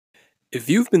If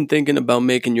you've been thinking about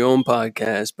making your own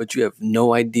podcast, but you have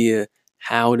no idea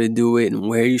how to do it and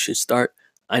where you should start,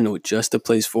 I know just the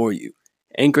place for you.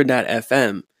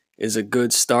 Anchor.fm is a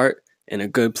good start and a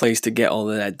good place to get all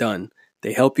of that done.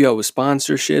 They help you out with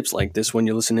sponsorships like this one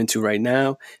you're listening to right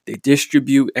now. They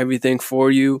distribute everything for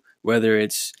you, whether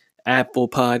it's Apple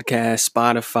Podcasts,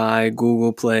 Spotify,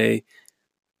 Google Play,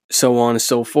 so on and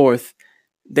so forth.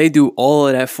 They do all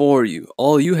of that for you.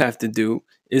 All you have to do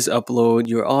is upload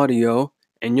your audio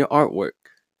and your artwork,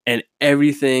 and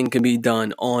everything can be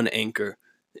done on Anchor.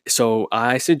 So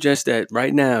I suggest that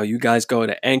right now you guys go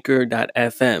to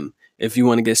anchor.fm if you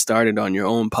want to get started on your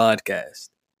own podcast.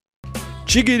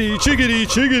 Chickadee, chickadee,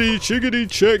 chickadee, chickadee,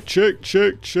 check, check,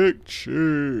 check, check, check.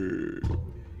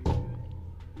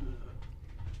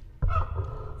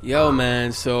 Yo,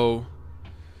 man, so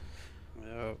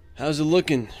how's it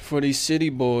looking for these city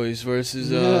boys versus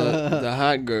the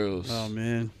hot girls? Oh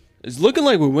man, it's looking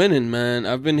like we're winning, man.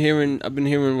 I've been hearing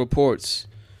reports.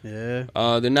 yeah.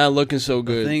 They're not looking so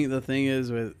good. The thing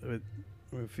is with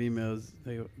females,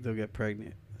 they'll get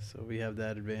pregnant, so we have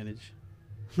that advantage.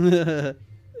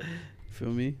 Feel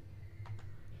me?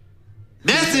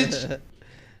 Message. So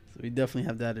we definitely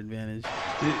have that advantage.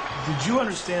 Did you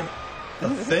understand a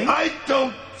thing? I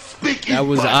don't speak. That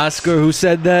was Oscar who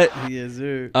said that. Yes,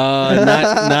 sir.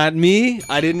 Not me.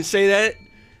 I didn't say that.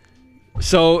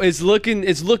 So it's looking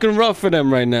rough for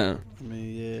them right now. I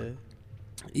mean, yeah.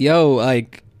 Yo,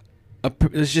 like,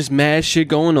 there's just mad shit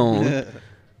going on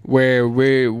where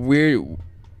we're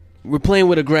playing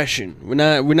with aggression. We're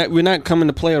not coming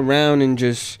to play around and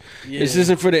just. Yeah. This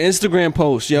isn't for the Instagram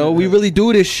post, yo. We really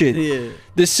do this shit. Yeah.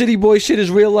 This city boy shit is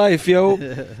real life, yo.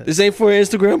 This ain't for an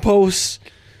Instagram post.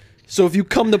 So if you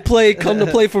come to play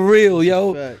for real,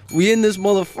 yo. Fact. We in this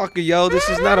motherfucker, yo. This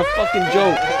is not a fucking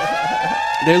joke.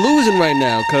 They're losing right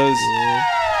now, cause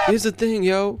here's the thing,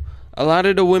 yo. A lot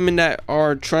of the women that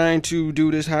are trying to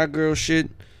do this hot girl shit,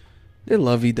 they're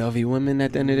lovey-dovey women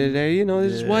at the end of the day. You know,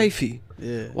 this is wifey.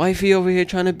 Yeah. Wifey over here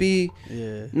trying to be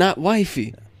not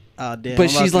wifey. Oh, damn. But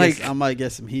she's like, I might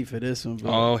get some heat for this one.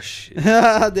 Bro. Oh shit.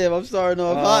 Damn, I'm starting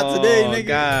off hot today, nigga.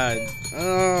 God.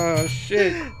 Oh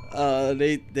shit.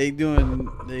 They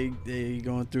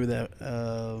going through that.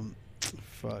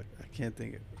 Fuck, I can't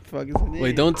think of. Fuck is her name?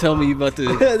 Wait, don't tell me you about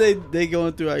to. they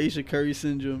going through Aisha Curry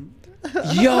syndrome.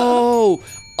 Yo,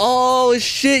 oh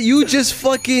shit, you just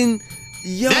fucking.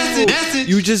 Yo,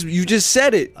 you just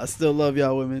said it. I still love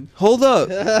y'all women. Hold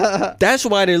up. That's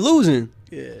why they're losing.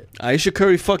 Yeah. Aisha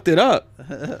Curry fucked it up.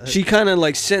 She kind of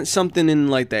like sent something in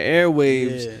like the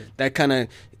airwaves that kind of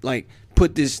like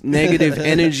put this negative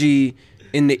energy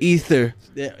in the ether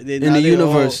in the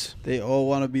universe. They all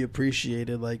want to be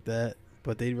appreciated like that,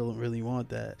 but they don't really want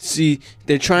that. See,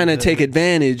 they're trying to take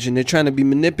advantage and they're trying to be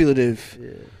manipulative,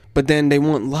 but then they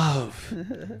want love.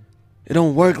 It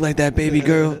don't work like that, baby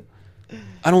girl.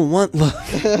 I don't want love.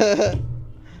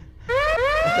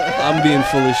 I'm being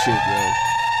full of shit, yo.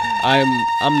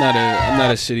 I'm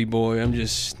not a city boy. I'm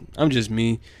just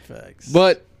me. Facts.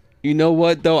 But you know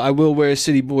what though? I will wear a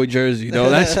city boy jersey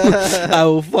though. I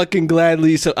will fucking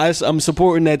gladly. So I'm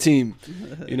supporting that team.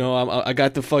 You know, I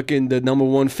got the number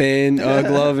one fan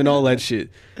glove and all that shit.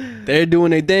 They're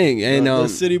doing their thing, and the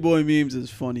city boy memes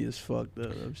is funny as fuck though.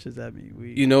 Them shits that be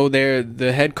weird. You know, they're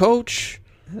the head coach.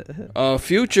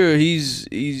 Future, he's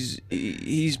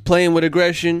playing with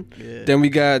aggression. Yeah. Then we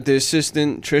got the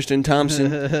assistant Tristan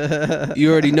Thompson. You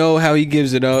already know how he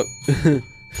gives it up.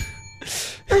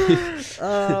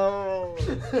 Oh,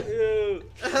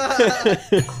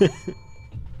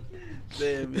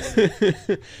 damn,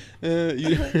 man.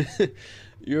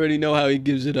 You already know how he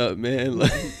gives it up, man.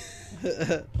 Like,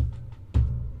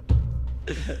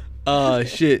 oh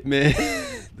shit, man.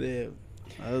 Damn.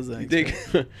 You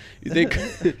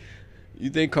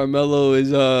think Carmelo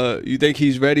is you think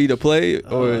he's ready to play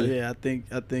or yeah, I think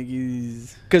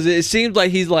he's, because it seems like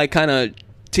he's like kind of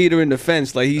teetering the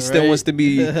fence, like he still wants to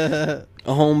be a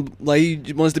home, like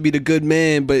he wants to be the good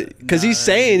man, but because he's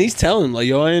telling like,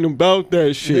 yo, I ain't about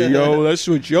that shit, yo, that's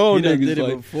what y'all niggas did it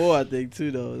like. Before, I think too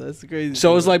though. That's crazy.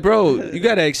 So it's like, bro, you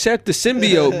gotta accept the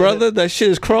symbiote, brother. That shit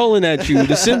is crawling at you.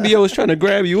 The symbiote is trying to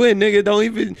grab you in, nigga.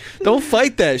 Don't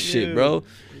fight that shit, bro.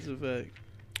 That's a fact.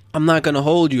 I'm not gonna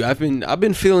hold you. I've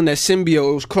been feeling that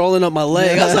symbiote. It was crawling up my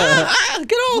leg. I was like,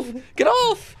 get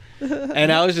off.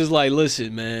 And I was just like,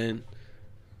 listen, man.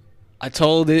 I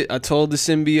told the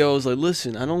symbiote, I was like,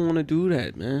 listen, I don't want to do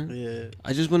that, man. Yeah.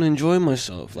 I just want to enjoy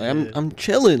myself. Like I'm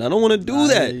chilling. I don't want to do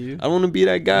that. I don't want to be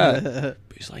that guy. But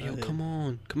he's like, yo,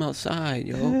 come outside,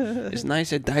 yo. It's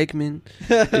nice at Dykeman.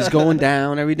 It's going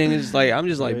down. Everything is like, I'm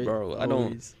just like, bro, I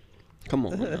don't. Come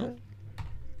on, man.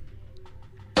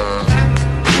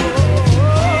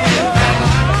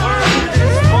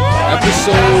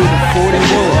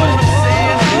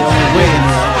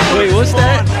 What's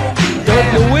that?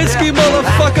 The whiskey,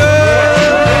 motherfucker.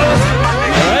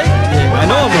 Alright? I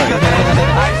know I'm right.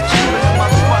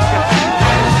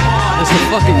 That's the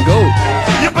fucking GOAT.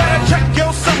 You better check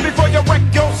yourself before you wreck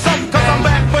yourself, cause I'm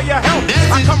back for your health.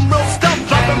 I come real stealth,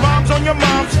 dropping bombs on your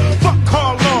moms. Fuck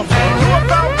call off. You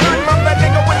about time, I'm that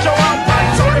nigga with your outline.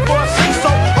 Sorry for a say so,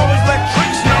 always let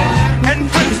tricks know. And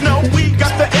freaks know we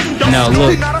got the endo. Now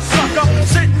look. Not a sucker,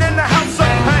 sitting in the house of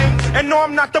pain. And no,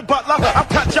 I'm not the butler, I'll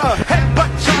cut your head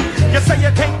butt chop. You say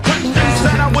you can't touch this,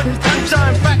 said I wouldn't touch ya.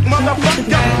 In fact,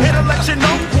 motherfucker, here to let you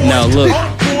know, boy. Now look.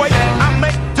 Oh boy, I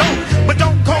make dope, but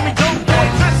don't call me dope boy.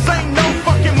 This ain't no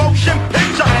fucking motion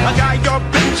picture. I got your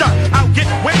picture, I'll get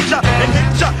with ya and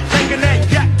hit ya, taking that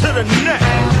yak to the neck.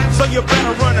 So you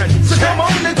better run it. So come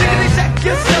on and diggity check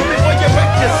yourself before you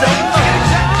wreck yourself. Diggity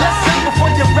check yourself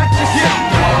before you wreck yourself.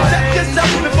 Check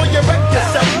yourself before you wreck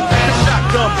yourself. The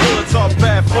shotgun bullets are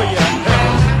bad for you.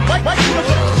 Why you gonna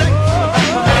check?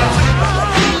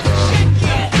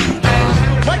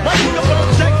 Why you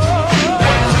gonna check?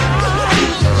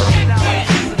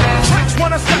 Tricks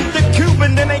wanna step the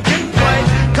Cuban, then they get played.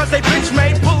 Cause they bitch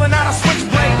made pulling out a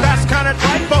switchblade. That's kinda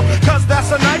typo, cause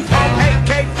that's a knife hole.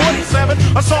 AK-47,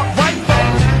 assault rifle.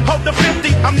 Hold the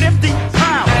 50, I'm nifty.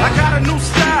 Pow, I got a new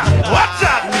style. Watch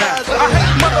out now. I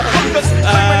hate motherfuckers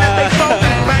claiming that they phone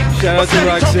bank. Shout out to But steady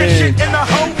talking Roxanne. shit in the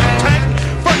whole tank.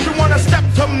 First you wanna step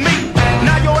to me.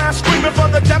 Now your ass screaming for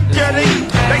the deputy.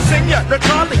 They send ya the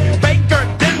Charlie Baker,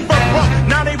 Denver Brook.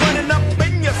 Now they running up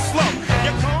in your slow.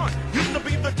 Your con used to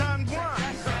be the Don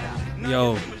Juan.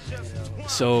 Yo.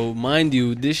 So, mind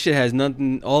you, this shit has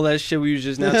nothing, all that shit we was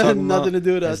just now talking about. Nothing to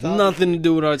do with our has topic. nothing to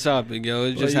do with our topic, yo.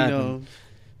 It just Well, happened.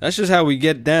 That's just how we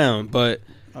get down. But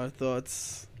our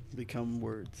thoughts become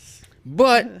words.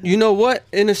 you know what?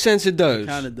 In a sense, it does.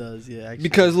 Kind of does, yeah. Actually.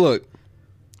 Because look,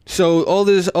 so all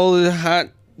this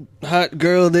hot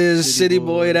girl this, city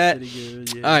boy that. city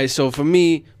girl, yeah. All right, so for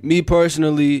me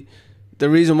personally, the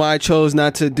reason why I chose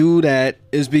not to do that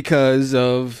is because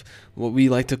of what we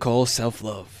like to call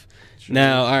self-love. True,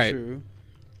 Now, all right. True.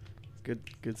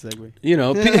 Good segue. You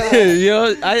know,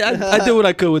 I did what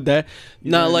I could with that.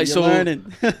 Not like You're so.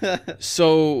 learning.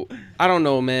 So I don't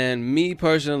know, man. Me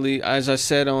personally, as I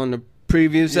said on the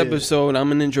previous Yeah. episode,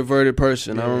 I'm an introverted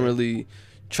person. I don't Yeah. really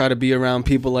try to be around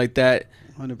people like that.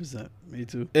 100%. Me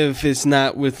too. If it's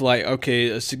not with like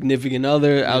a significant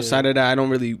other. Outside of that, I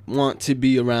don't really want to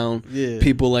be around Yeah.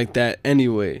 people like that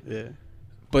anyway. Yeah.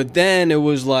 But then it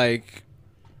was like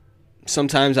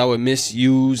sometimes I would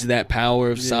misuse that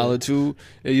power of Yeah. solitude.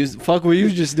 Fuck what you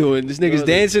just doing. This nigga's Bro,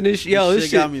 dancing this shit. Yo, this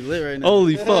shit got me lit right now.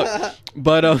 holy fuck.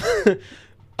 But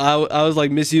I was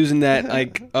like misusing that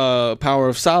like power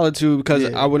of solitude because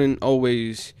Yeah. I wouldn't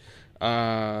always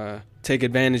take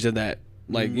advantage of that.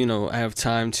 Like, Mhm. you know, I have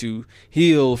time to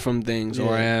heal from things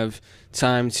or I Yeah. have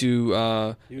time to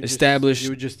You would establish you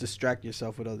would just distract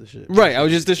yourself with other shit. right, I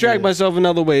would just distract Yeah. myself in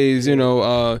other ways, you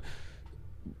know,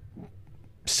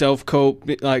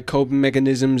 coping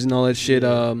mechanisms and all that shit.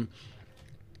 Yeah.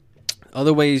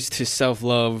 Other ways to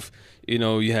self-love, you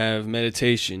know, you have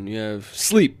meditation, you have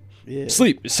sleep. Yeah.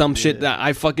 Sleep is some shit Yeah. that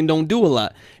I fucking don't do a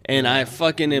lot. And I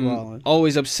fucking am Wildin'.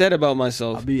 always upset about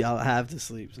myself. I'll have to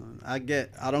sleep, son. I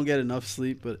don't get enough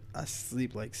sleep, but I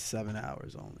sleep like 7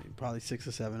 hours only, probably 6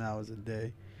 or 7 hours a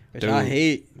day, which I Dude.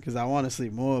 hate because I want to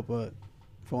sleep more, but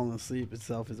falling asleep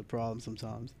itself is a problem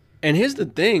sometimes. And here's the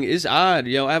thing, it's odd,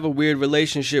 yo. I have a weird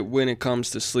relationship when it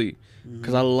comes to sleep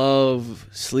because I love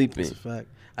sleeping. That's a fact.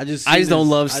 I just don't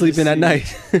love sleeping at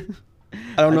night.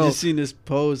 I don't know. I just seen this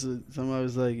post. Somebody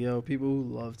was like, "Yo, people who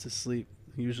love to sleep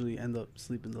usually end up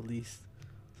sleeping the least."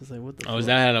 So it's like, what the? Oh, is fuck?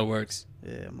 that how that works?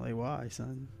 Yeah, I'm like, why,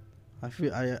 son? I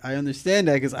feel I understand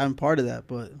that because I'm part of that,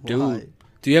 but why? Dude.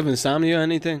 Do you have insomnia or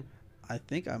anything? I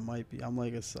think I might be. I'm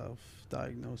like a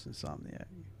self-diagnosed insomniac.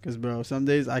 Cause bro, some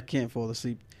days I can't fall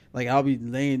asleep. Like I'll be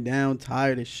laying down,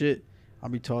 tired as shit. I'll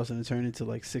be tossing and turning till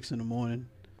like 6 a.m.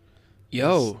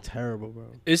 Yo, It's terrible, bro.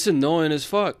 it's annoying as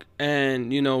fuck.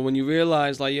 And, you know, when you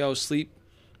realize, like, yo, sleep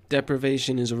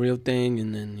deprivation is a real thing,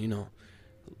 and then, you know,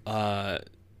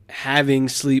 having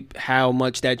sleep, how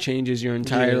much that changes your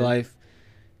entire Yeah. life.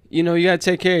 You know, you got to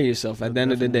take care of yourself at the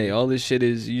end of the day. Definitely. All this shit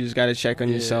is, you just got to check on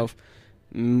Yeah. yourself.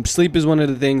 Sleep is one of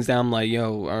the things that I'm like,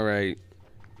 yo, all right,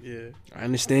 Yeah. I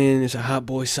understand it's a hot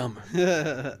boy summer,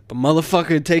 but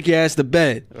motherfucker, take your ass to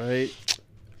bed. Right.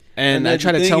 And I then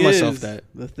try the to thing tell myself is- that.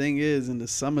 The thing is, in the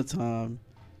summertime,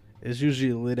 it's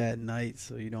usually lit at night,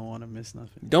 so you don't want to miss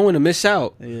nothing. Don't want to miss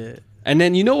out. Yeah. And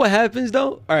then you know what happens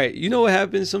though? All right, you know what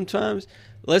happens sometimes?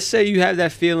 Let's say you have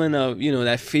that feeling of, you know,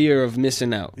 that fear of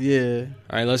missing out. Yeah.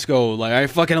 All right, let's go. Like, all right,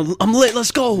 fucking, I'm lit.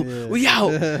 Let's go. Yeah. We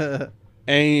out.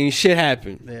 and shit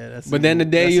happened. Yeah, that's. But then the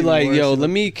day that's you even like, worse, yo, you know? let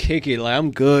me kick it. Like,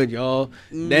 I'm good, y'all.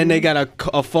 Then they got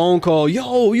a phone call.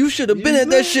 Yo, you should have been at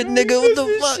that shit, nigga. What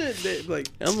the fuck? Shit, like,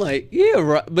 I'm like, yeah,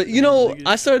 right. But, you know,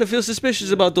 I started to feel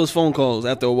suspicious about those phone calls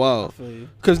after a while. I feel you.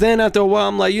 Because then after a while,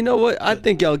 I'm like, you know what? I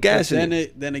think y'all gassing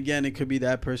it. Then again, it could be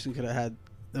that person could have had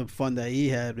the fun that he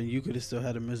had, and you could have still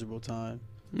had a miserable time.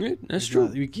 Yeah, that's It's true.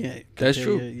 not- you can't. That's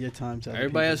compare true. Your time to other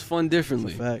Everybody people. has fun It's a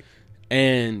differently. fact.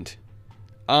 And,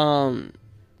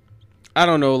 I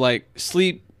don't know, like,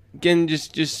 sleep, again,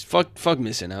 just fuck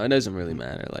missing out. It doesn't really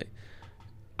matter. Like,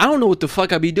 I don't know what the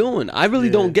fuck I be doing. I really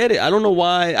Yeah. don't get it. I don't know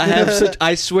why I have such.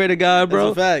 I swear to God,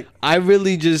 bro. That's a fact. I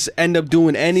really just end up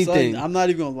doing anything. Son, I'm not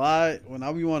even gonna lie. When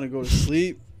I want to go to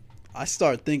sleep, I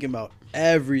start thinking about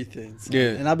everything. Son. Yeah.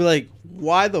 And I'll be like,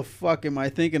 why the fuck am I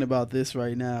thinking about this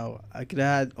right now? I could have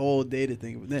had all day to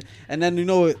think of it. And then you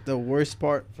know what the worst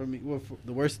part for me,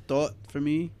 the worst thought for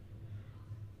me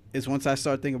is once I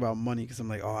start thinking about money, because I'm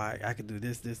like, oh, I could do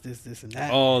this, and that.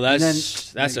 Oh, And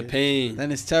that's then, a pain.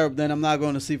 Then it's terrible. Then I'm not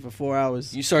going to sleep for 4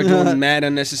 hours. You start doing mad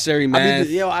unnecessary math.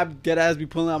 I get ass be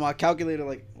pulling out my calculator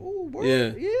like, oh,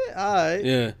 Yeah. all right.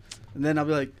 Yeah. And then I'll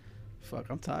be like, fuck,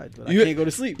 I'm tired, but You- I can't go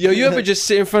to sleep. Yo, you ever just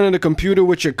sit in front of the computer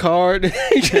with your card?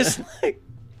 You just like,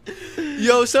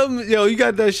 yo, you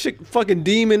got that shit fucking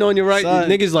demon on your right. Son,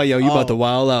 Niggas like, yo, you about to oh.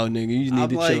 wild out, nigga. You just need I'm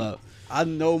to like, chill out. I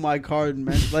know my card,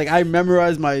 man. Like, I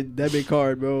memorized my debit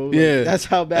card, bro. Like, Yeah, that's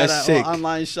how bad that's I sick.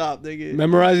 online shop, nigga.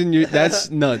 Memorizing your, that's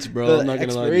nuts, bro. The I'm not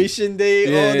gonna lie. to you. expiration date,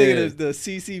 Yeah, nigga, yeah. the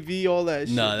CCV, all that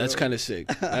shit. Nah, that's bro. kind of sick.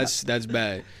 That's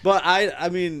bad. But I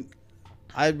mean,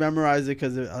 I memorized it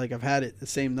because like I've had it the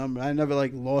same number. I never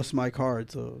like lost my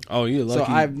card, so Oh, you're lucky.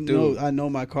 so dude. I know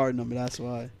my card number. That's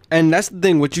why. And that's the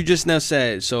thing, what you just now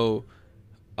said. So,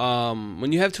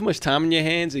 when you have too much time in your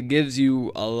hands, it gives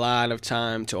you a lot of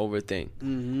time to overthink.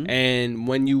 Mm-hmm. And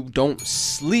when you don't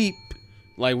sleep,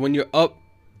 like when you're up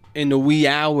in the wee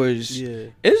hours, Yeah.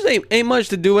 it ain't much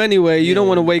to do anyway. You don't Yeah.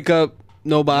 want to wake up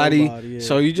nobody. Yeah.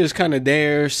 So you just kind of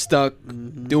there, stuck,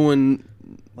 Mhm. doing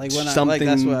Like when something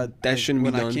that's what that like, shouldn't be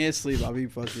when done. I can't sleep, I'll be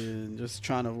fucking just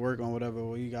trying to work on whatever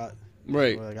you got.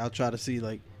 right. Or, like I'll try to see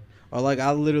or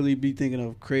I'll literally be thinking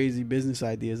of crazy business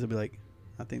ideas. I'll be like,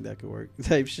 I think that could work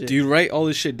type shit. Do you write all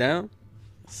this shit down?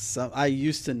 I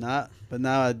used to not, but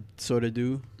now I sort of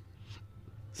do.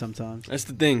 Sometimes, That's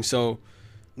the thing. So,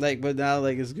 but now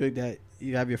it's good that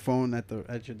you have your phone at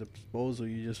your disposal.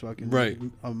 You just fucking Right.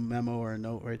 a memo or a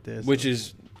note right there. which so-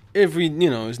 is,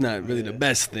 it's not really the Yeah.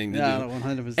 best thing to yeah, do.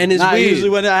 100%. And it's weird. Usually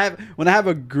when I have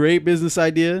a great business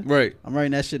idea, Right. I'm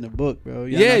writing that shit in a book, bro.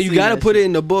 Yeah, you gotta put it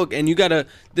in the book, and you gotta.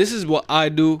 This is what I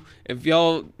do. If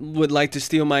y'all would like to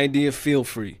steal my idea, feel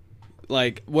free.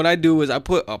 Like what I do is I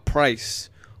put a price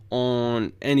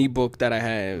on any book that I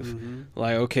have. Mm-hmm.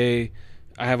 Like, okay,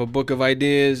 I have a book of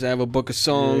ideas. I have a book of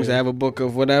songs. Yeah. I have a book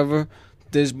of whatever.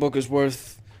 This book is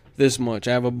worth this much.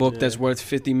 I have a book Yeah. that's worth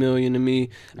 50 million to me.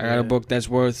 I got Yeah. a book that's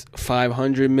worth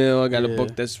 500 mil. I got a Yeah.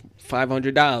 book that's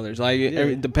 $500. Like Yeah.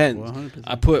 it depends. 100%.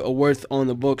 I put a worth on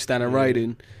the books that I'm Yeah.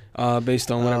 writing,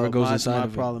 based on whatever goes my, inside my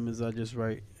of problem is I just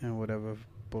write and whatever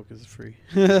book is free.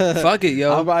 it. Fuck it,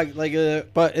 yo. I'll write,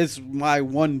 but it's my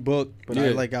one book, but I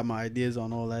Yeah. got my ideas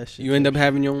on all that shit. You end up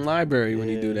having your own library when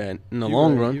you do Yeah. that. In the You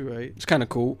long right, run, you right. it's kind of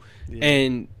cool. Yeah.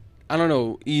 And I don't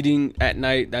know, eating at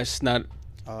night. That's not.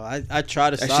 I try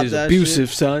to That stop shit's that abusive,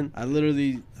 shit. son. I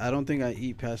don't think I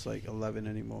eat past 11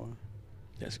 anymore.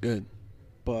 That's good.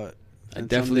 But I and some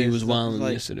definitely days, was wilding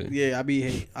yesterday. Yeah,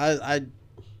 I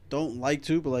don't like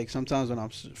to, but sometimes when I'm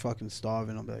fucking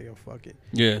starving, I'll be like, yo, fuck it.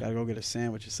 Yeah. Gotta go get a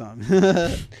sandwich or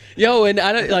something. Yo, and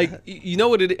I don't like. You know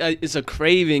what it's a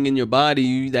craving in your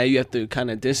body that you have to kind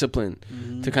of discipline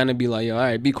to kind of be like, yo, all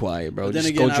right, be quiet, bro. But then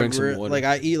Just again, go drink some water.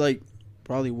 I eat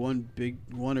probably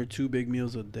one or two big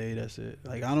meals a day. That's it.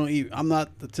 Like I don't eat. I'm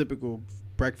not the typical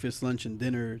breakfast, lunch, and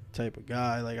dinner type of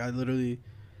guy. Like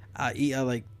I eat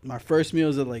at my first meal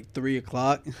is at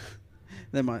 3:00.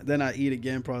 then I eat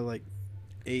again probably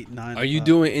 8, 9. Are you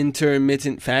doing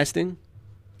intermittent fasting?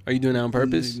 Are you doing that on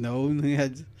purpose? No,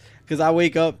 because I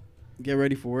wake up, get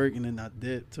ready for work, and then I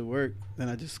dip to work. Then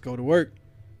I just go to work.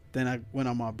 Then when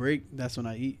I'm on break, that's when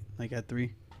I eat at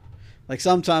 3.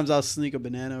 Sometimes I'll sneak a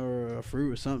banana or a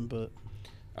fruit or something, but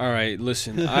All right,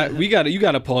 listen. You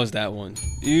gotta pause that one.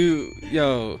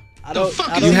 Yo. I don't. fuck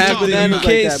I is don't You you eat have to. You bananas like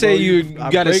can't that, say bro. you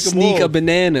I gotta break 'em sneak a off.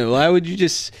 banana. Why did you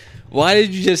just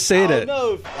say I that?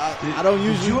 don't know. I don't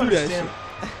usually you do that understand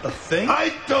shit. the thing?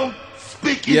 I don't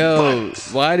speak in Yo,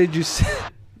 buttons. why did you say?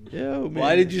 Yo, man.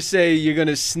 Why did you say you're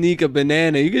gonna sneak a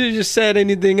banana? You could have just said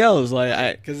anything else.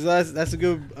 Because that's a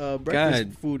good breakfast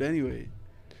God. food anyway.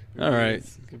 All right.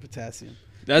 It's good potassium.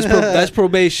 That's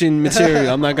probation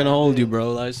material. I'm not gonna hold you,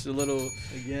 bro. That's a little.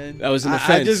 Again, That was an I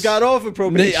offense. just got off of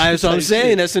probation. That's what I'm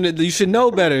saying. You should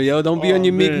know better, yo. Don't be on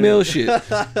your Meek man. Mill shit.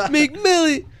 Meek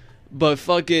Millie. But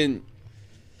fucking.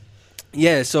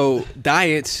 Yeah, so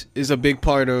diets is a big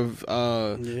part of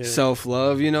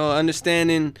self-love, you know,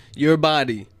 understanding your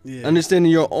body,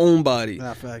 understanding your own body.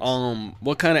 Nah, facts.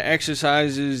 What kind of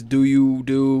exercises do you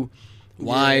do?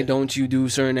 Why don't you do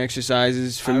certain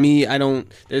exercises? For me, I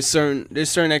don't. There's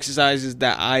certain exercises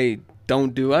that I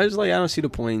don't do. I don't see the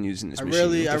point in using this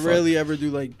machine. I rarely ever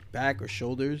do like back or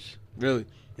shoulders. Really?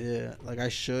 Yeah, like I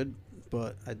should,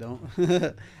 but I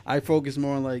don't. I focus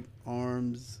more on like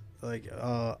arms, like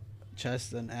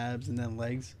chest and abs, and then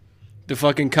legs. The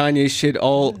fucking Kanye shit.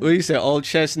 What do you say? All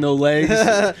chest, no legs.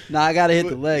 Nah, I gotta hit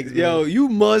the legs, bro. Yo, you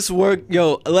must work.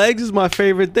 Yo, legs is my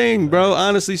favorite thing, bro.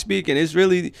 Honestly speaking, it's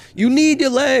really you need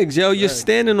your legs, yo. You're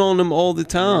standing on them all the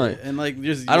time, and like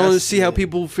just I don't see how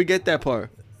people forget that part.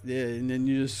 Yeah, and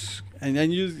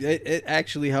then it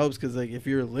actually helps because like if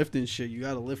you're lifting shit, you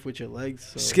gotta lift with your legs.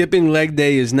 So. Skipping leg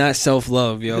day is not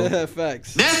self-love, yo.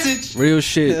 Facts. Message. Real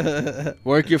shit.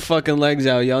 Work your fucking legs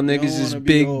out, y'all niggas is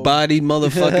big body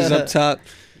motherfuckers up top.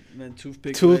 And then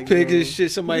toothpick and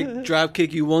shit. Somebody drop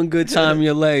kick you one good time,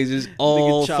 your legs is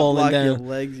all falling down. Your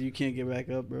legs, you can't get back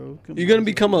up, bro. You're gonna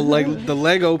become the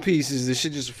Lego pieces. The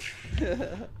shit just.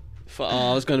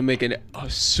 I was gonna make a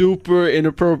super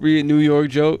inappropriate New York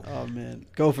joke. Oh man,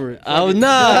 go for it. I was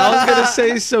gonna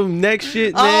say some next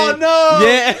shit, man. Oh no!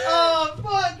 Yeah. Oh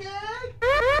fuck, man.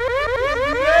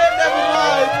 Never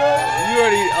mind, bro. You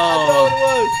already.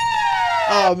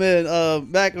 Oh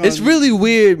man, back on. It's really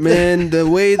weird, man. The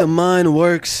way the mind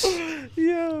works.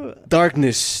 Yeah.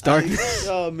 Darkness.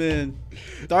 Oh man.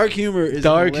 Dark humor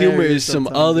is some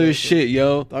other shit,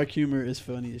 yo. Dark humor is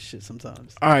funny as shit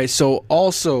sometimes. All right, so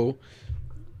also,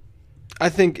 I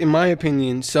think, in my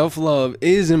opinion, self-love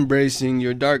is embracing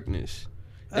your darkness.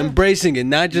 Embracing it,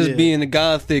 not just being a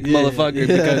gothic motherfucker.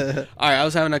 Because, all right, I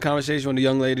was having a conversation with a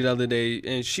young lady the other day,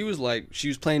 and she was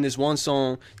playing this one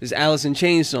song, this Alice in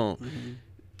Chains song. Mm-hmm.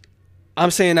 I'm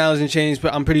saying Alice in Chains,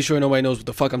 but I'm pretty sure nobody knows what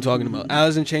the fuck I'm talking about.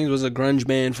 Alice in Chains was a grunge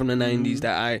band from the 90s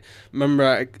that I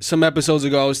remember some episodes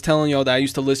ago I was telling y'all that I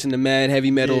used to listen to mad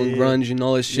heavy metal and grunge and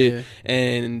all this shit.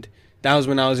 And that was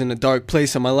when I was in a dark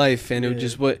place in my life. And it was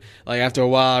just after a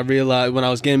while I realized when I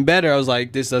was getting better, I was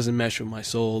like, this doesn't mesh with my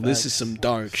soul. Facts. This is some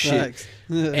dark shit.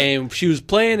 And she was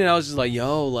playing and I was just like,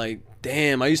 yo, like,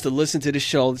 damn, I used to listen to this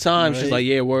shit all the time. She's like,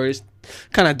 yeah, words.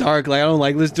 Kind of dark, like I don't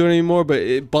like listening to it anymore, but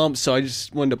it bumps, so I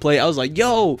just wanted to play it. I was like,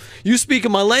 yo, you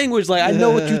speaking my language, like I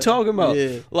know what you talking about.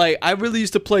 Like I really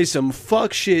used to play some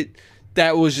fuck shit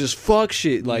that was just fuck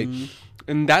shit, like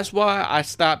and that's why I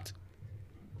stopped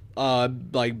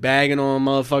bagging on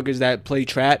motherfuckers that play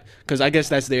trap, because I guess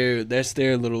that's their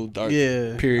little dark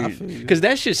period, because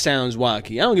that shit sounds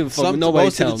wacky. I don't give a fuck. Nobody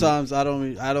most tells of the times I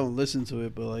don't listen to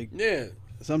it, but like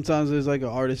sometimes there's like an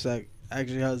artist that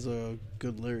actually has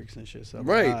good lyrics and shit. So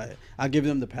I give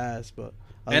them the pass, but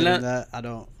other than that, I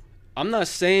don't. I'm not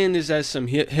saying this as some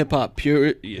hip hop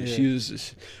pure.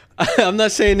 I'm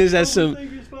not saying this as some.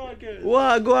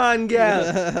 What go on,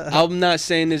 gal? I'm not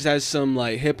saying this as some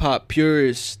like hip hop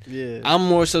purist. I'm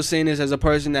more so saying this as a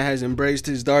person that has embraced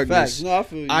his darkness. Facts. No, I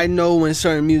feel you. I know when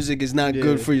certain music is not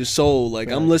good for your soul.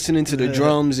 Like I'm listening to the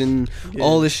drums and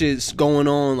all the shit's going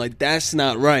on. Like that's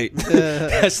not right.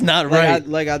 That's not right.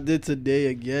 I did today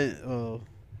again on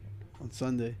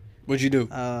Sunday. What'd you do?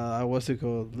 What's it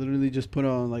called? Literally just put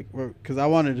on because I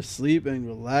wanted to sleep and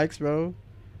relax, bro.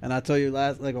 And I told you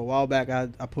a while back, I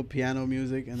put piano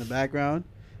music in the background,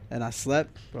 and I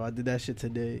slept, bro. I did that shit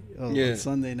today on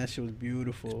Sunday, and that shit was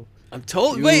beautiful. I'm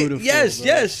told. Wait, yes.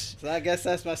 So I guess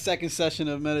that's my second session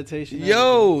of meditation.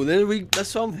 Yo,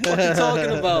 that's what I'm fucking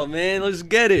talking about, man. Let's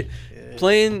get it. Yeah.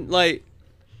 Playing like.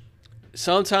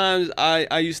 Sometimes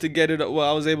I used to get it. Well,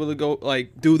 I was able to go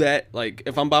do that. Like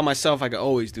if I'm by myself, I could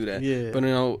always do that. Yeah. But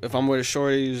if I'm with a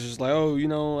shorty, it's just like, oh,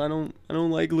 I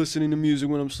don't like listening to music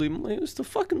when I'm sleeping. I'm like, it's the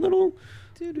fucking little.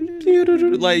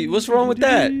 Like, what's wrong with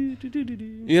that?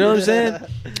 You know what I'm saying?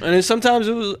 And then sometimes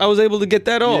I was able to get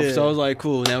that off. So I was like,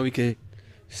 cool. Now we can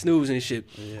snooze and shit.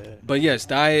 Yeah. But yes,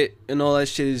 diet and all that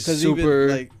shit is super.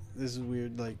 Even, this is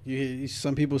weird. Like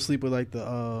some people sleep with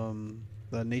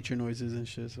the nature noises and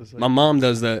shit. So it's my mom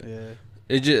does that. Yeah.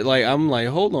 It just I'm like,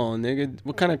 hold on, nigga.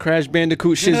 What kind of Crash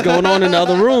Bandicoot shit's going on in the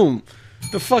other room?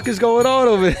 The fuck is going on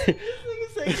over there?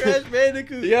 Say Crash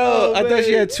Bandicoot. Yo, I thought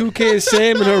she had 2K and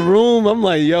Sam in her room. I'm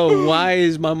like, yo, why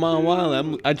is my mom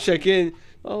wild? I check in.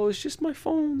 Oh, it's just my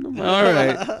phone. I'm like, all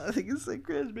right. I think it's like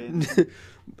Crash Bandicoot.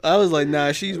 I was like,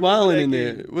 nah, she's wilding in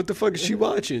there. What the fuck is she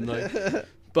watching? Like,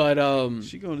 But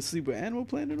She going to sleep with Animal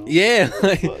Planet on? yeah,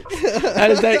 like, how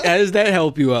does that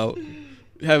help you out?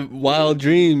 Have wild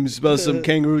dreams about some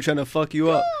kangaroo trying to fuck you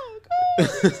up.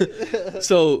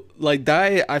 So like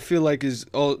diet, I feel like is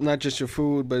all not just your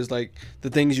food, but it's like the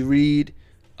things you read,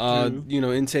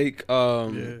 intake,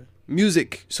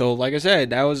 music. So like I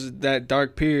said, that was that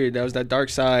dark period, that was that dark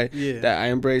side that I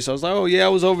embraced. I was like, oh yeah, I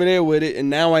was over there with it, and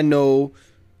now I know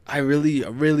I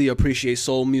really appreciate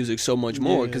soul music so much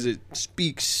more because it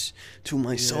speaks to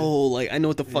my soul. Like I know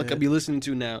what the fuck I be listening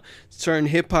to now. Certain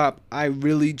hip hop I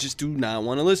really just do not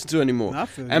want to listen to anymore.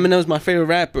 Eminem's my favorite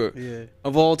rapper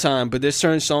of all time, but there's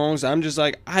certain songs I'm just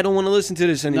like, I don't want to listen to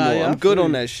this anymore. I'm good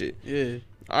on that shit. Yeah.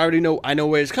 I already know. I know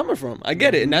where it's coming from. I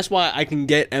get it, and that's why I can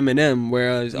get Eminem,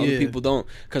 whereas other people don't.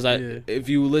 Because if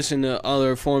you listen to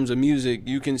other forms of music,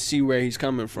 you can see where he's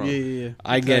coming from.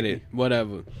 I get it.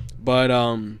 Whatever. But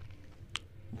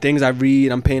things I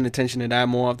read, I'm paying attention to that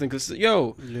more often. Because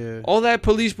all that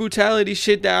police brutality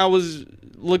shit that I was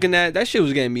looking at, that shit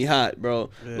was getting me hot, bro.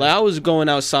 Like I was going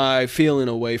outside feeling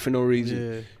away for no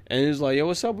reason, and it's like, yo,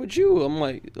 what's up with you? I'm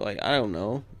like I don't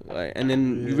know. Like, and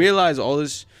then you realize all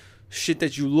this shit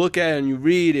that you look at and you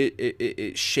read,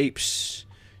 it shapes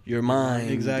your mind.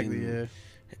 Exactly,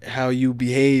 how you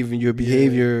behave and your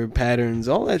behavior patterns,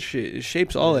 all that shit. It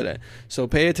shapes all of that. So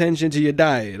pay attention to your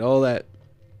diet, all that.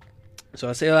 So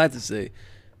I say all that to say,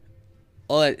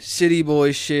 all that city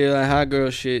boy shit, that hot girl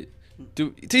shit,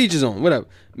 to each his own, whatever.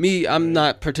 Me, I'm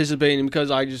not participating because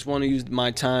I just want to use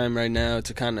my time right now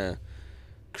to kind of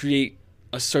create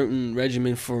a certain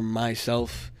regimen for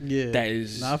myself that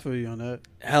is not for you on that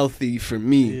healthy for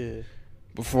me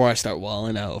before I start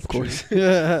wilding out, of course.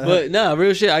 But nah,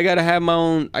 real shit, I gotta have my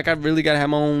own. Really gotta have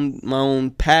my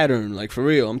own pattern, like for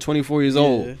real. I'm 24 years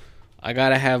old. I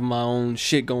gotta have my own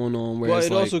shit going on. Where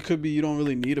it also could be you don't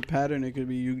really need a pattern. It could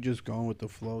be you just going with the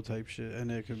flow type shit, and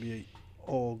it could be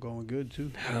all going good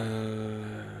too.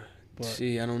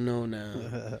 See, I don't know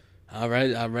now.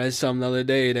 I read something the other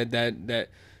day that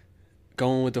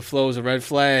going with the flow is a red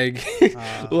flag.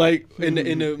 Like in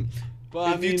the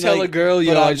if you tell a girl,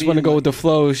 I just want to go with the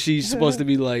flow, she's supposed to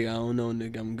be like, I don't know,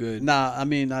 nigga, I'm good. Nah, I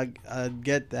mean, I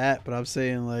get that, but I'm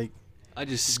saying like, I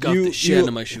just scuffed the shit out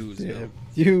of my shoes.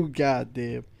 You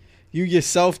goddamn, you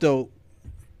yourself though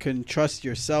can trust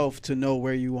yourself to know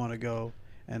where you want to go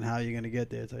and how you're gonna get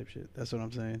there, type shit. That's what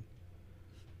I'm saying.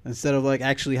 Instead of like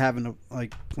actually having to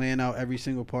like plan out every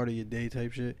single part of your day,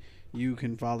 type shit, you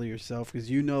can follow yourself because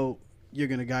you know you're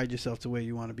gonna guide yourself to where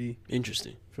you want to be.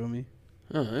 Interesting. Feel me?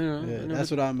 Oh, I know.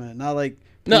 That's what I meant. Not like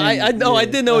I know. I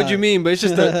did know what you mean, but it's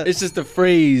just the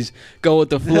phrase "go with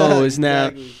the flow" is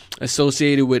now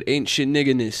associated with ain't shit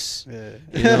nigginess.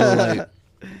 You know, like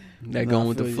that going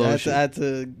with the flow. I had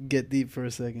to get deep for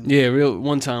a second. Yeah, real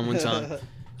one time.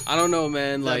 I don't know,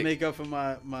 man. Does like that make up for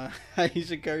my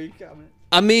Aisha Curry comment?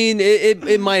 I mean,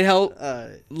 it might help.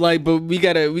 Like, but we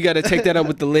gotta take that up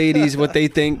with the ladies, what they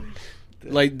think.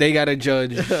 Like they gotta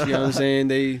judge. You know what I'm saying?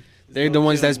 They're the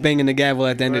ones that's banging the gavel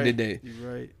at the end of the day.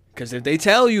 You're right. Because if they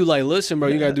tell you, like, listen, bro,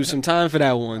 you gotta do some time for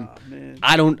that one. Man.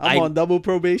 I'm on double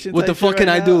probation. What the fuck can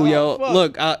I do, yo?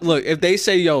 Look, if they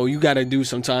say, yo, you gotta do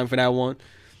some time for that one.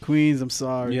 Queens, I'm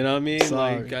sorry. You know what I mean?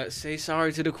 Sorry. Like, say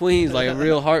sorry to the queens, like a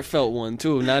real heartfelt one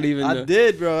too. Not even. I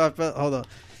did, bro. Hold on.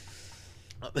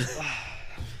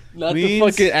 Not queens, the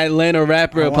fucking Atlanta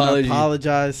rapper apology.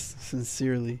 Apologize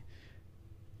sincerely.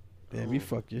 Damn, you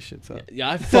fucked your shit up.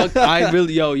 Yeah,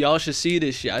 y'all should see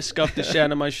this shit. I scuffed the shit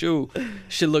out of my shoe.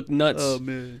 Shit looked nuts. Oh,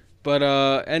 man. But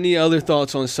any other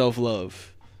thoughts on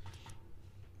self-love?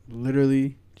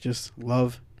 Literally, just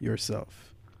love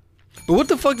yourself. But what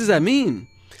the fuck does that mean?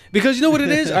 Because you know what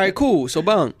it is? All right, cool. So,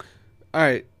 bang. All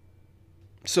right.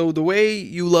 So the way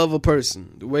you love a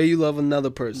person, the way you love another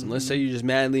person, let's say you're just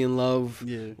madly in love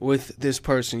with this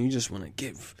person. You just want to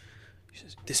give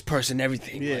this person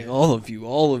everything, like all of you.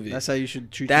 That's how you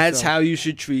should treat yourself. That's how you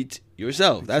should treat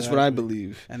yourself. That's what I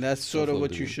believe. And that's sort of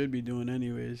what you should be doing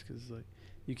anyways, because like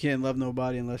you can't love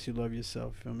nobody unless you love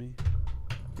yourself. Feel me?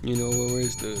 You know,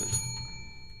 where's the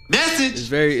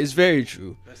message? It's very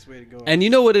true. Best way to go. And you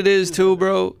know what it is too,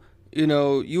 bro? You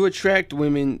know, you attract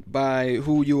women by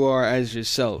who you are as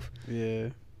yourself. Yeah.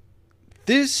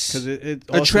 This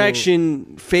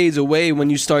attraction fades away when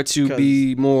you start to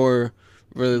be more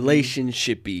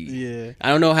relationship-y. Yeah. I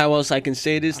don't know how else I can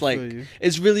say this. Like,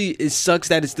 it sucks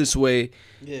that it's this way.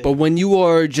 Yeah. But when you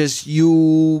are just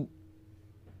yourself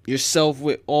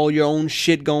with all your own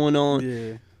shit going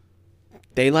on,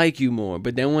 they like you more.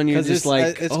 But then when you're just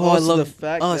like, I love the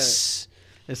fact us.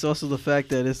 It's also the fact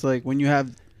that it's like when you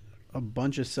have a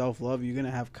bunch of self-love, you're gonna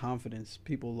have confidence.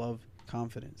 People love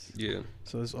confidence. Yeah.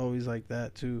 So it's always like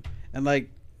that too. And like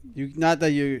not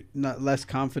that you're not less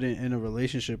confident in a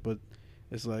relationship, but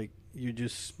it's like you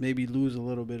just maybe lose a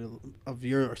little bit of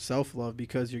your self-love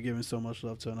because you're giving so much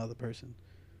love to another person.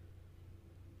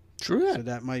 True that. So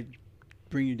that might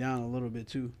bring you down a little bit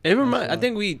too. I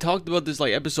think we talked about this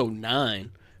like episode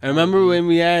 9. I remember when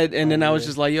we had, and then I was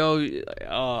just like, "Yo,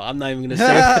 I'm not even gonna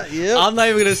say, I'm not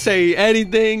even gonna say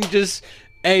anything. Just,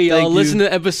 hey, listen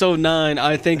to episode 9.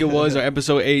 I think it was, or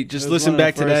episode 8. Just listen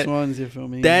back to that. Ones, you feel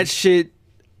me? That shit,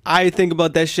 I think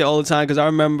about that shit all the time because I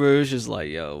remember it was just like,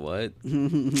 yo, what?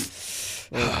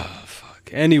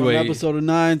 Fuck. Anyway, from episode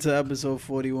 9 to episode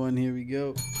 41. Here we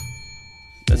go.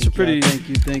 That's a pretty.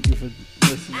 Thank you for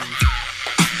listening.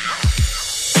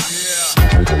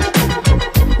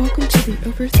 Welcome to the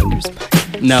Overthinkers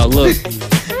Podcast. Now look. So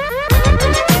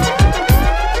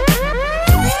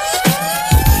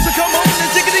come on and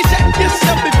jiggity check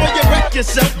yourself before you wreck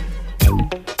yourself.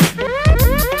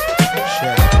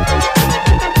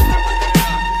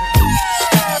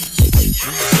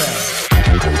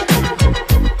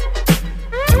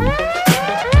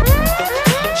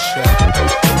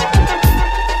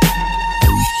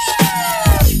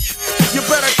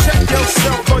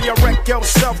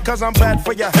 Yourself, cause I'm bad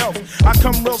for your health. I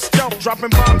come real stealth, dropping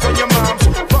bombs on your moms.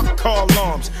 Fuck call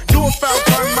alarms. Do a foul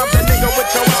crime, I'm the nigga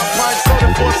with your Alpine soda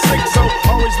for 6. So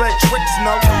always let tricks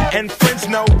know and friends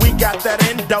know we got that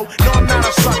endo. No, I'm not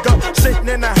a sucker sitting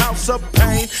in a house of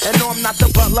pain. And no, I'm not the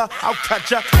butler. I'll cut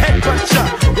ya, head cut ya.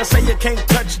 You say you can't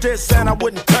touch this, and I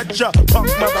wouldn't touch ya, punk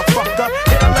motherfucker.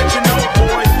 Here I let you know,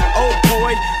 boy, oh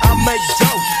boy, I make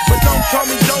dope, but don't call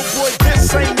me dope boy.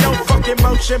 This ain't no fucking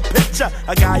motion picture.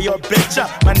 A guy or bitch ya,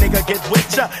 my nigga get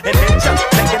with ya and hit ya,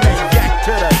 taking that yak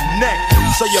to the neck.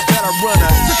 So you better run a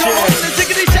shit. Come on and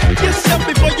jiggity check yourself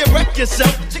before you wreck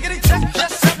yourself. Jiggity check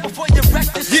yourself before you wreck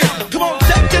yourself. Yeah, come on,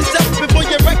 check yourself before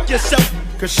you wreck yourself.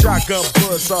 Cause shotgun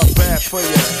bullets are bad for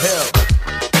your health.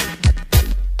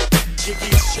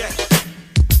 Jiggy check.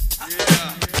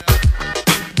 Yeah.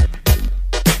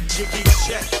 Jiggy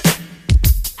check.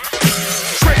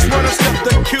 Tricks wanna step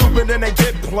the cube and then they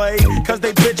get played. Cause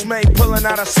they bitch made pulling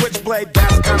out a switchblade.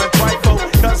 That's kinda trifle,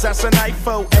 cause that's an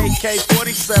IFO.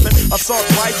 AK-47, assault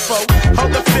rifle.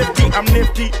 Hold the 50, I'm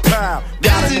nifty, pow.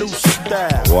 Got a new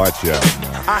style. Watch out,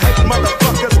 man. I hate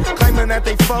motherfuckers claiming that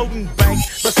they folding bank,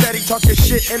 but steady talking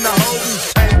shit in the holding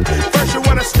tank. First you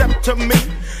wanna step to me,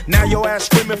 now your ass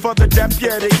screaming for the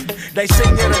deputy. They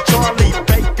sing you to Charlie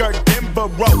Baker, Denver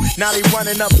Road. Now they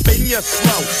running up in your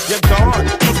slow. You're gone,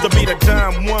 used to be the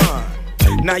dumb one.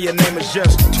 Now your name is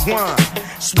just Twine.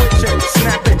 Switch it,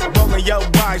 snap it, rolling your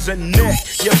eyes and neck.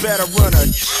 You better run a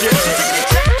shit.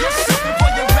 Check yourself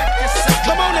before you wreck yourself.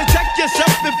 Come on and check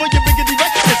yourself before you biggity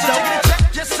wreck yourself.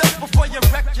 Check yourself before you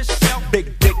wreck yourself.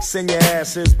 Big dicks in your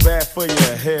ass is bad for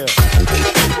your health.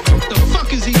 What the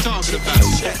fuck is he talking about?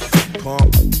 Check,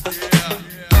 pump.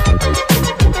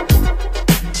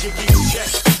 Jiggy check.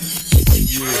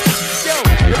 Yo,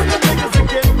 it's the niggas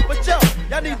again, but yo,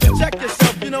 y'all need to check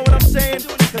yourself, you know what I'm saying?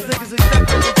 Cause niggas is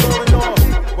definitely going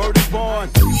off. Word is born,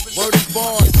 word is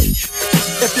born.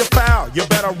 If you foul, you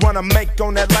better run a make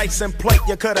on that license plate.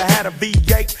 You could've had a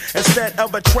V8 instead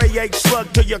of a Tray 8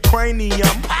 slug to your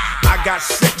cranium. I got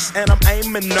 6 and I'm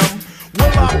aiming them. Will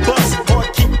I bust or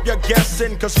keep you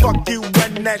guessing? Cause fuck you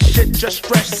and that shit just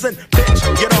stressing. Bitch,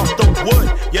 get off the wood,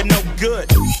 you're no good.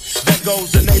 There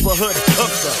goes the neighborhood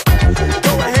hooker.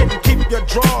 Go ahead and keep your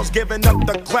drawers, giving up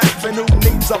the claps. And who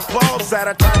needs applause at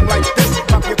a time like this?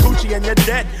 Pop your Gucci and you're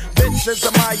dead. Bitch is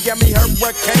a Miami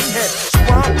hurricane head.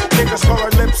 Sprung, niggas call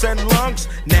her lips and lungs.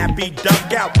 Nappy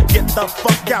duck out, get the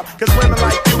fuck out. Cause women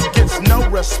like you gets no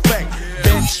respect.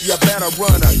 Bitch, you better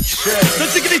run a check. So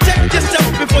tickety check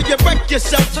yourself before you wreck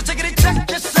yourself. So tickety check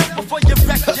yourself before you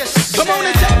wreck yourself. Come on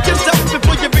and check yourself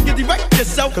before you rickety wreck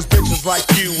yourself. Cause bitches like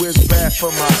you is bad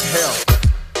for my health.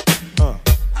 Yeah.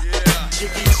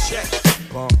 Jiggy check.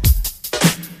 Bump.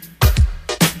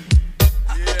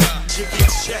 Yeah. Jiggy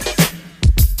check.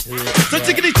 Yeah. So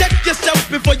tickety check yourself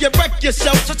before you wreck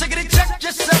yourself. So tickety check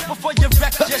yourself before you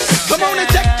wreck yourself. Come on and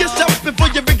check yourself before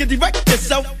you rickety wreck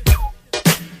yourself.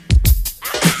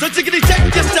 So tickety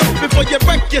check yourself before you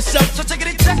wreck yourself. So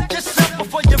tickety check yourself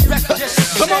before you wreck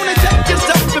yourself. Come on and check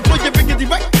yourself before you rickety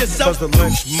wreck yourself. Cause the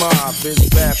lynch mob is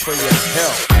bad for your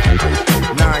health.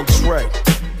 9 Trey,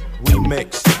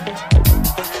 remix,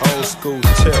 old school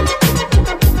tip.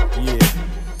 Yeah.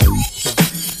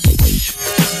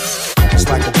 It's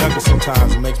like a jungle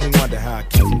sometimes. It makes me wonder how I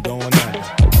keep from